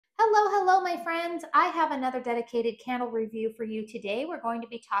Hello, my friends. I have another dedicated candle review for you today. We're going to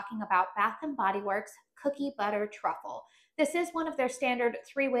be talking about Bath & Body Works Cookie Butter Truffle. This is one of their standard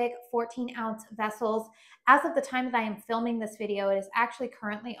 3-wick, 14-ounce vessels. As of the time that I am filming this video, it is actually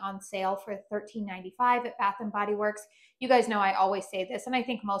currently on sale for $13.95 at Bath & Body Works. You guys know I always say this, and I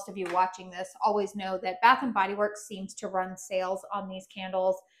think most of you watching this always know that Bath & Body Works seems to run sales on these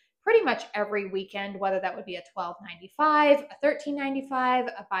candles pretty much every weekend, whether that would be a $12.95, a $13.95,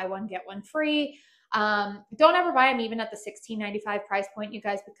 a buy one, get one free. Don't ever buy them even at the $16.95 price point, you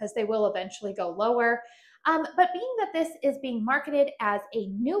guys, because they will eventually go lower. But being that this is being marketed as a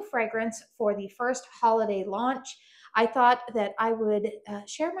new fragrance for the first holiday launch, I thought that I would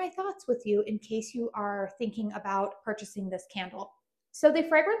share my thoughts with you in case you are thinking about purchasing this candle. So the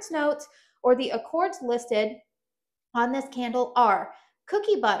fragrance notes or the accords listed on this candle are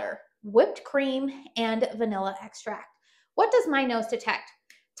cookie butter, whipped cream, and vanilla extract. What does my nose detect?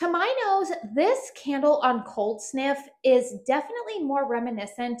 To my nose, this candle on cold sniff is definitely more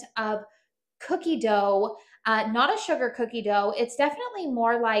reminiscent of cookie dough, not a sugar cookie dough. It's definitely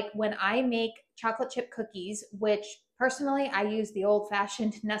more like when I make chocolate chip cookies, which personally I use the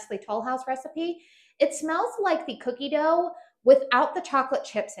old-fashioned Nestle Toll House recipe. It smells like the cookie dough without the chocolate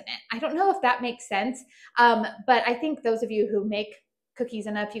chips in it. I don't know if that makes sense, but I think those of you who make cookies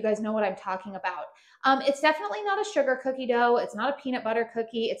enough, you guys know what I'm talking about. It's definitely not a sugar cookie dough. It's not a peanut butter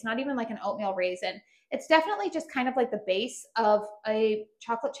cookie. It's not even like an oatmeal raisin. It's definitely just kind of like the base of a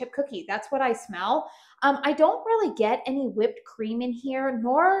chocolate chip cookie. That's what I smell. I don't really get any whipped cream in here,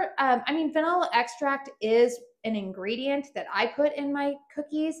 nor, I mean, vanilla extract is an ingredient that I put in my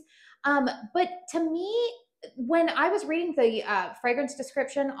cookies. But to me, when I was reading the fragrance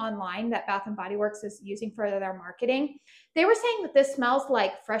description online that Bath & Body Works is using for their marketing, they were saying that this smells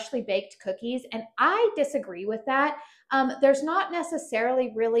like freshly baked cookies, and I disagree with that. There's not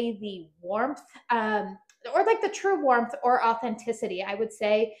necessarily really the warmth or like the true warmth or authenticity, I would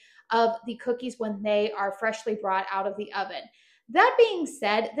say, of the cookies when they are freshly brought out of the oven. That being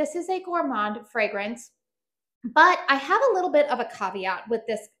said, this is a gourmand fragrance, but I have a little bit of a caveat with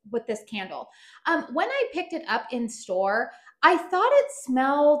this candle. When I picked it up in store, I thought it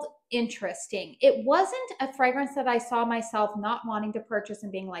smelled interesting. It wasn't a fragrance that I saw myself not wanting to purchase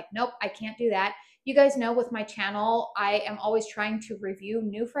and being like, nope, I can't do that. You guys know with my channel, I am always trying to review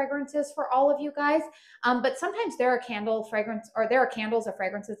new fragrances for all of you guys. But sometimes there are candles or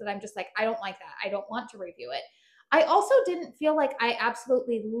fragrances that I'm just like, I don't like that. I don't want to review it. I also didn't feel like I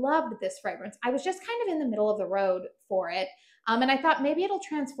absolutely loved this fragrance. I was just kind of in the middle of the road for it. And I thought maybe it'll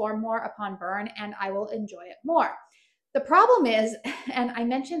transform more upon burn and I will enjoy it more. The problem is, and I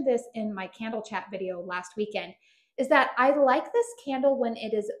mentioned this in my candle chat video last weekend, is that I like this candle when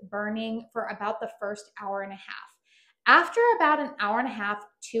it is burning for about the first hour and a half. After about an hour and a half,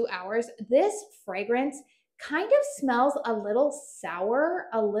 2 hours, this fragrance kind of smells a little sour,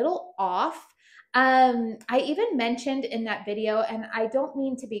 a little off. I even mentioned in that video, and I don't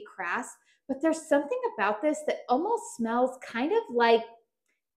mean to be crass, but there's something about this that almost smells kind of like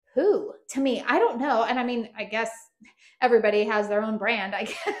poo to me. I don't know. And I mean, I guess everybody has their own brand, I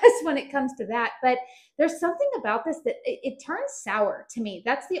guess, when it comes to that. But there's something about this that it turns sour to me.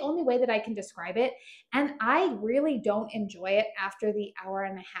 That's the only way that I can describe it. And I really don't enjoy it after the hour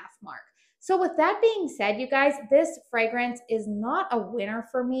and a half mark. So with that being said, you guys, this fragrance is not a winner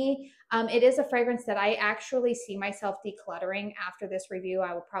for me. It is a fragrance that I actually see myself decluttering after this review.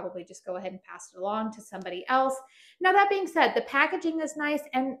 I will probably just go ahead and pass it along to somebody else. Now, that being said, the packaging is nice.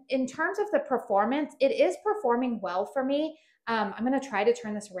 And in terms of the performance, it is performing well for me. I'm going to try to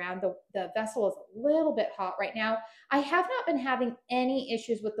turn this around. The vessel is a little bit hot right now. I have not been having any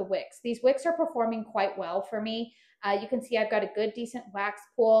issues with the wicks. These wicks are performing quite well for me. You can see I've got a good, decent wax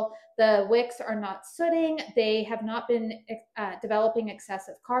pool. The wicks are not sooting. They have not been developing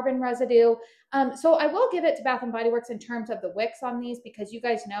excessive carbon residue. So I will give it to Bath & Body Works in terms of the wicks on these, because you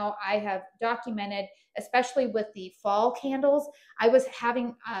guys know I have documented, especially with the fall candles, I was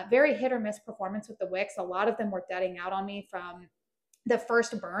having a very hit or miss performance with the wicks. A lot of them were deading out on me from the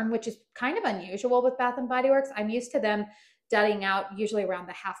first burn, which is kind of unusual with Bath & Body Works. I'm used to them deading out usually around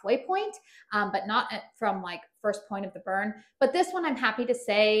the halfway point, but not from like first point of the burn. But this one, I'm happy to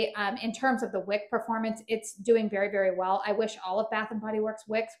say, in terms of the wick performance, it's doing very, very well. I wish all of Bath & Body Works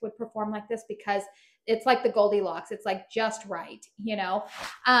wicks would perform like this, because it's like the Goldilocks. It's like just right, you know?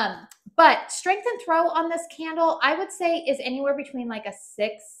 But strength and throw on this candle, I would say is anywhere between like a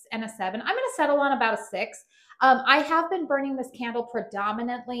 6 and a 7. I'm going to settle on about a 6. I have been burning this candle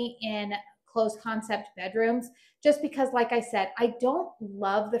predominantly in closed concept bedrooms, just because, like I said, I don't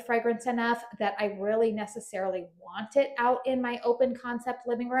love the fragrance enough that I really necessarily want it out in my open concept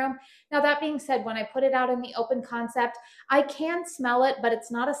living room. Now, that being said, when I put it out in the open concept, I can smell it, but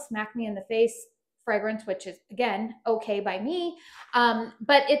it's not a smack me in the face fragrance, which is, again, okay by me.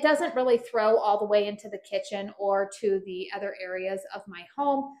 But it doesn't really throw all the way into the kitchen or to the other areas of my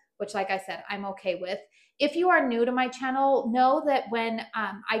home, which, like I said, I'm okay with. If you are new to my channel, know that when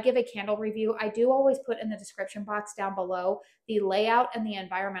I give a candle review, I do always put in the description box down below the layout and the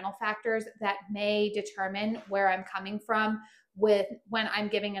environmental factors that may determine where I'm coming from with when I'm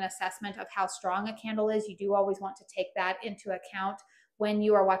giving an assessment of how strong a candle is. You do always want to take that into account when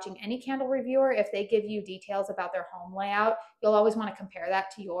you are watching any candle reviewer. If they give you details about their home layout, you'll always want to compare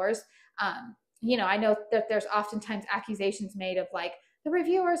that to yours. I know that there's oftentimes accusations made of like, the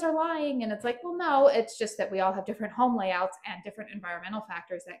reviewers are lying. And it's like, well, no, it's just that we all have different home layouts and different environmental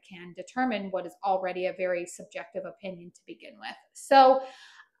factors that can determine what is already a very subjective opinion to begin with. So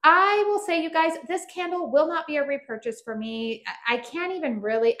I will say, you guys, this candle will not be a repurchase for me. I can't even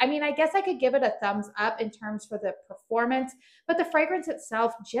really, I mean, I guess I could give it a thumbs up in terms for the performance, but the fragrance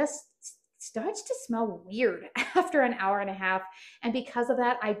itself just starts to smell weird after an hour and a half. And because of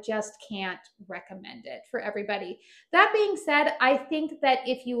that, I just can't recommend it for everybody. That being said, I think that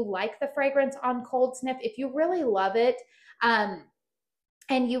if you like the fragrance on Cold Sniff, if you really love it,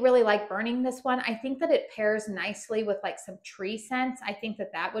 and you really like burning this one, I think that it pairs nicely with like some tree scents. I think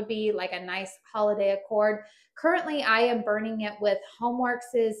that that would be like a nice holiday accord. Currently, I am burning it with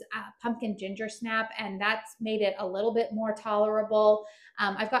Homeworks' pumpkin ginger snap, and that's made it a little bit more tolerable.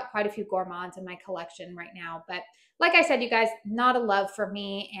 I've got quite a few gourmands in my collection right now, but like I said, you guys, not a love for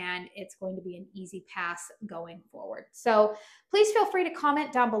me, and it's going to be an easy pass going forward. So please feel free to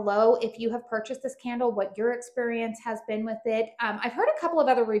comment down below if you have purchased this candle, what your experience has been with it. I've heard a couple of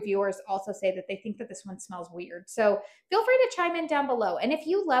other reviewers also say that they think that this one smells weird. So feel free to chime in down below. And if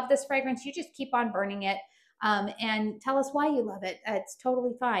you love this fragrance, you just keep on burning it and tell us why you love it. It's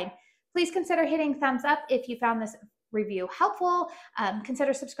totally fine. Please consider hitting thumbs up if you found this review helpful.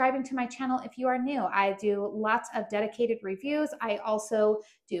 Consider subscribing to my channel if you are new. I do lots of dedicated reviews. I also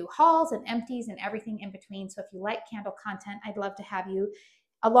do hauls and empties and everything in between. So if you like candle content, I'd love to have you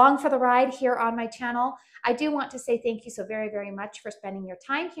along for the ride here on my channel. I do want to say thank you so very, very much for spending your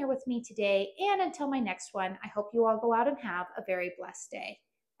time here with me today. And until my next one, I hope you all go out and have a very blessed day.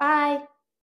 Bye.